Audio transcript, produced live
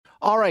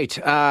All right.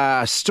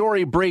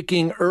 Story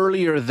breaking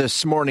earlier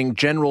this morning.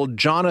 General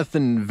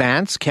Jonathan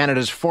Vance,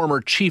 Canada's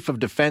former Chief of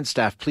Defence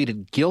Staff,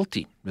 pleaded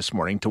guilty this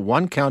morning to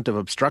one count of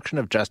obstruction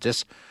of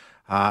justice.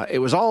 It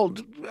was all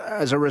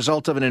as a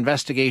result of an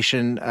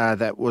investigation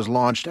that was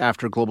launched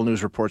after Global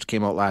News reports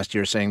came out last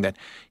year saying that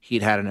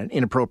he'd had an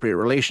inappropriate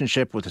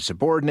relationship with a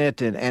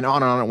subordinate and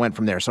on and on it went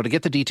from there. So to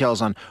get the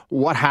details on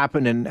what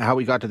happened and how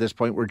we got to this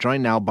point, we're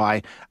joined now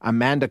by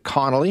Amanda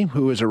Connolly,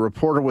 who is a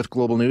reporter with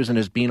Global News and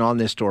has been on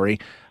this story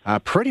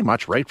pretty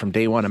much right from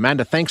day one.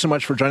 Amanda, thanks so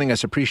much for joining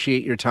us.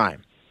 Appreciate your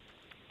time.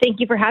 Thank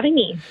you for having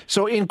me.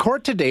 So in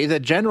court today, the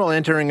general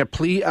entering a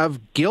plea of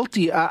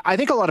guilty. I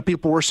think a lot of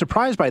people were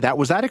surprised by that.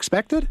 Was that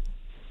expected?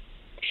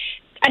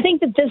 I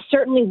think that this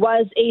certainly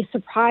was a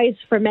surprise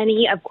for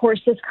many. Of course,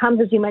 this comes,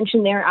 as you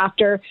mentioned there,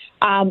 after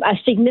a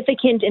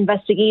significant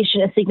investigation,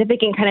 a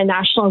significant kind of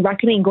national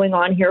reckoning going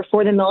on here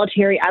for the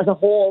military as a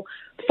whole,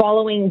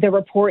 following the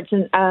reports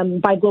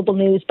by Global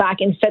News back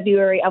in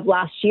February of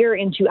last year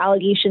into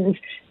allegations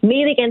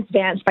made against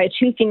Vance by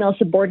two female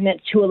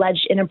subordinates who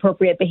alleged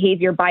inappropriate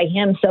behavior by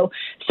him. So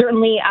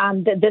certainly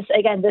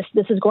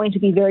this is going to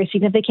be very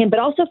significant, but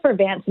also for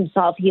Vance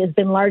himself. He has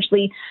been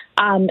largely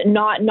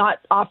not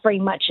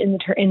offering much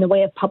in the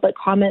way of public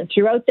comment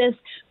throughout this.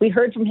 We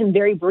heard from him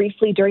very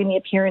briefly during the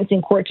appearance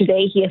in court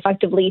today. He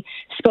effectively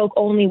spoke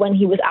only when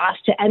he was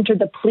asked to enter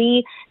the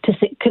plea, to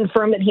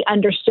confirm that he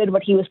understood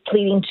what he was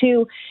pleading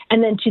to,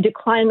 and then to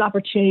decline an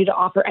opportunity to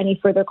offer any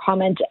further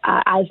comment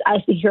as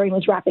the hearing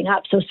was wrapping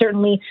up. So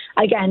certainly,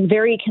 again,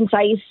 very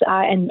concise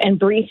and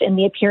brief in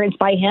the appearance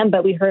by him,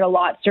 but we heard a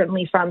lot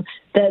certainly from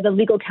the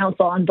legal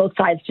counsel on both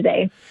sides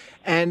today.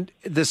 And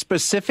the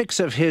specifics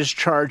of his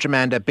charge,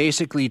 Amanda,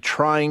 basically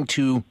trying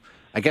to,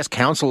 I guess,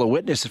 counsel a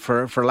witness,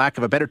 for lack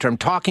of a better term,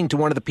 talking to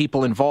one of the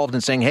people involved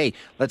and saying, hey,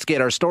 let's get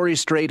our stories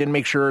straight and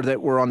make sure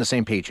that we're on the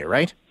same page here,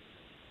 right?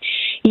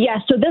 Yeah,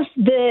 so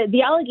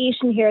the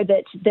allegation here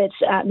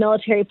that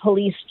military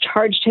police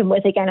charged him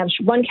with, again,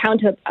 one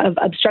count of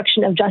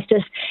obstruction of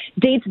justice,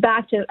 dates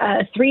back to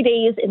 3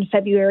 days in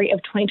February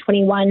of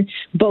 2021,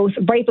 both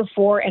right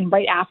before and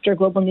right after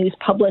Global News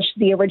published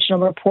the original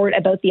report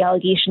about the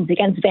allegations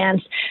against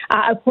Vance.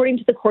 According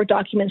to the court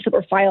documents that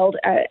were filed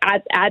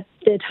at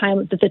the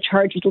time that the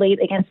charge was laid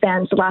against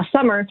Vance last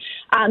summer,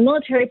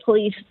 military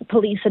police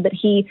said that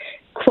he,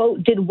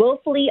 quote, did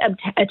willfully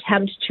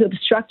attempt to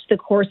obstruct the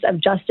course of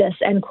justice,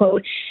 end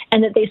quote,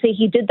 and that they say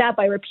he did that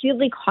by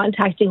repeatedly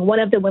contacting one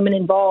of the women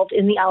involved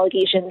in the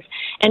allegations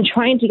and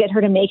trying to get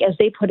her to make, as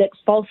they put it,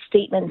 false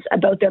statements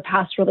about their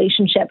past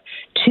relationship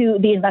to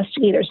the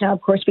investigators. Now,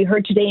 of course, we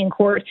heard today in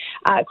court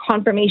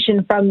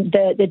confirmation from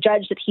the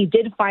judge that he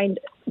did find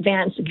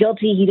Vance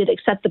guilty. He did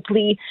accept the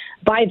plea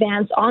by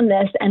Vance on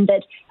this, and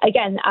that,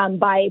 again,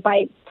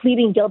 by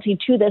pleading guilty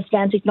to this,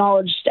 Vance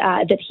acknowledged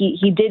that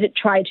he did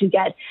try to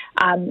get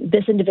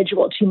this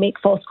individual to make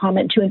false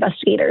comment to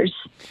investigators.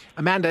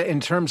 Amanda, in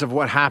terms of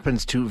what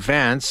happens to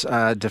Vance,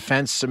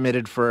 defense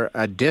submitted for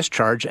a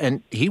discharge,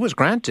 and he was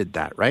granted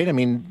that, right? I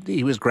mean,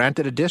 he was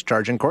granted a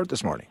discharge in court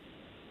this morning.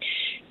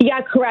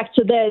 Yeah, correct.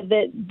 So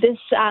this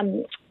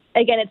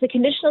again, it's a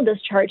conditional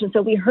discharge, and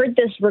so we heard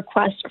this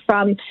request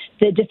from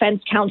the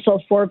defense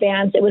counsel for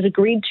Vance. It was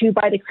agreed to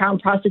by the Crown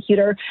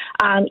prosecutor,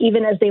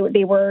 even as they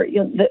were,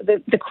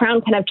 the Crown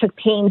kind of took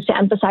pains to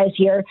emphasize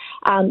here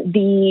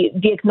the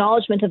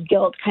acknowledgement of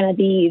guilt, kind of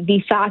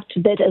the fact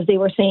that, as they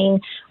were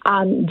saying,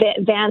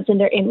 Vance,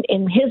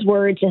 in his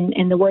words and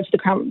in the words of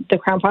the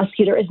Crown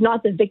prosecutor, is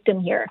not the victim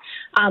here,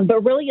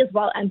 but really as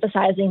well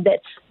emphasizing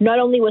that not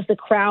only was the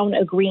Crown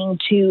agreeing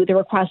to the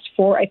request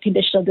for a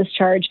conditional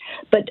discharge,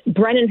 but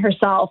Brennan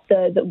herself,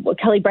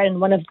 Kelly Brennan,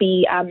 one of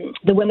the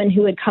women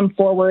who had come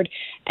forward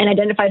and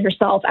identified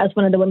herself as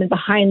one of the women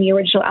behind the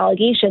original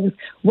allegations,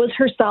 was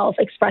herself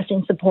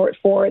expressing support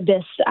for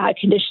this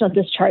conditional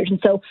discharge. And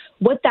so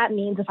what that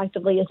means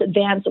effectively is that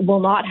Vance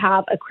will not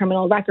have a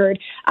criminal record.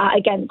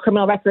 Again,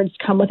 criminal records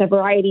come with a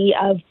variety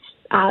of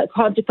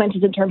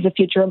consequences in terms of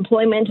future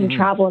employment and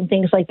travel and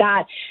things like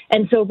that.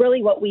 And so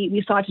really what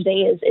we saw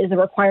today is a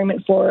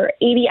requirement for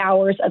 80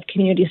 hours of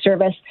community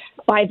service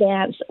by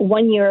Vance,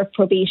 1 year of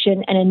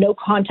probation, and a no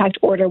contact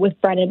order with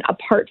Brennan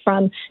apart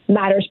from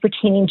matters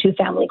pertaining to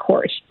family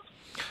court.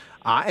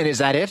 And is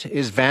that it?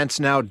 Is Vance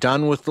now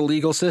done with the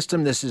legal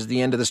system? This is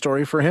the end of the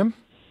story for him?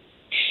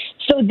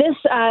 So this,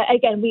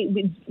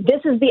 again,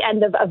 this is the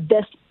end of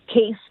this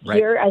case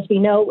here. As we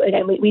know,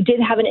 again, we did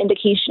have an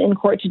indication in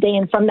court today,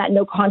 and from that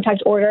no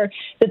contact order,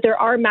 that there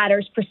are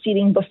matters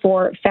proceeding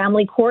before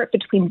family court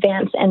between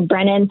Vance and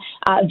Brennan.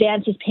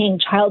 Vance is paying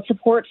child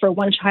support for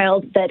one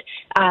child that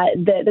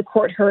the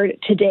court heard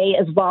today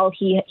as well.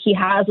 He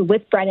has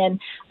with Brennan.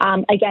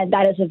 Again,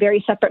 that is a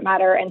very separate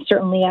matter and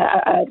certainly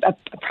a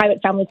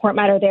private family court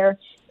matter there.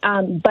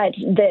 But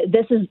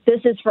this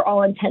is for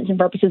all intents and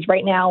purposes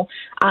right now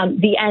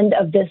the end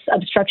of this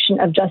obstruction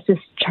of justice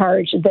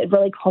charge that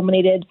really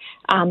culminated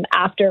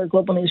after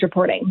Global News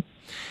reporting.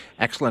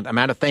 Excellent.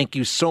 Amanda, thank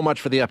you so much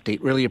for the update.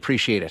 Really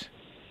appreciate it.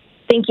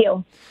 Thank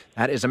you.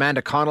 That is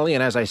Amanda Connolly,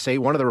 and as I say,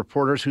 one of the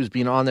reporters who's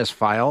been on this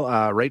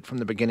file right from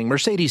the beginning,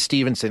 Mercedes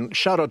Stevenson.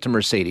 Shout out to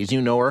Mercedes. You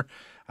know her.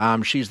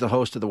 She's the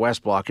host of the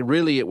West Block. And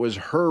really, it was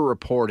her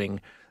reporting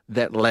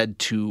that led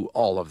to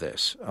all of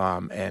this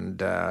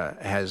and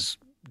has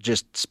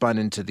just spun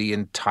into the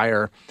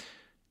entire,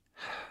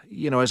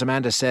 as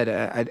Amanda said,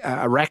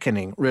 a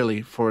reckoning,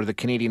 really, for the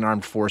Canadian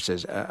Armed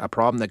Forces, a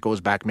problem that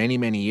goes back many,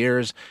 many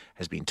years,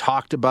 has been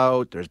talked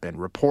about. There's been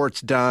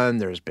reports done.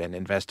 There's been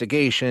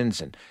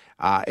investigations, and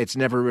it's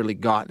never really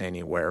gotten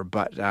anywhere.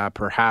 But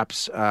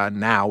perhaps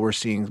now we're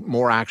seeing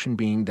more action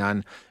being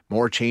done,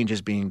 more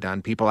changes being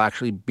done, people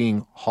actually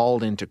being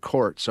hauled into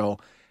court. So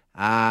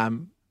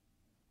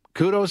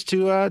kudos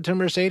to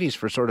Mercedes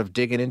for sort of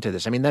digging into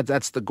this. I mean,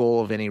 that's the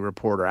goal of any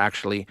reporter,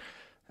 actually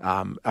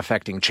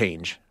affecting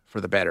change for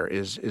the better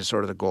is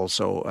sort of the goal.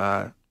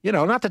 So,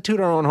 not to toot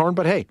our own horn,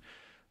 but hey,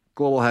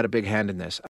 Global had a big hand in this.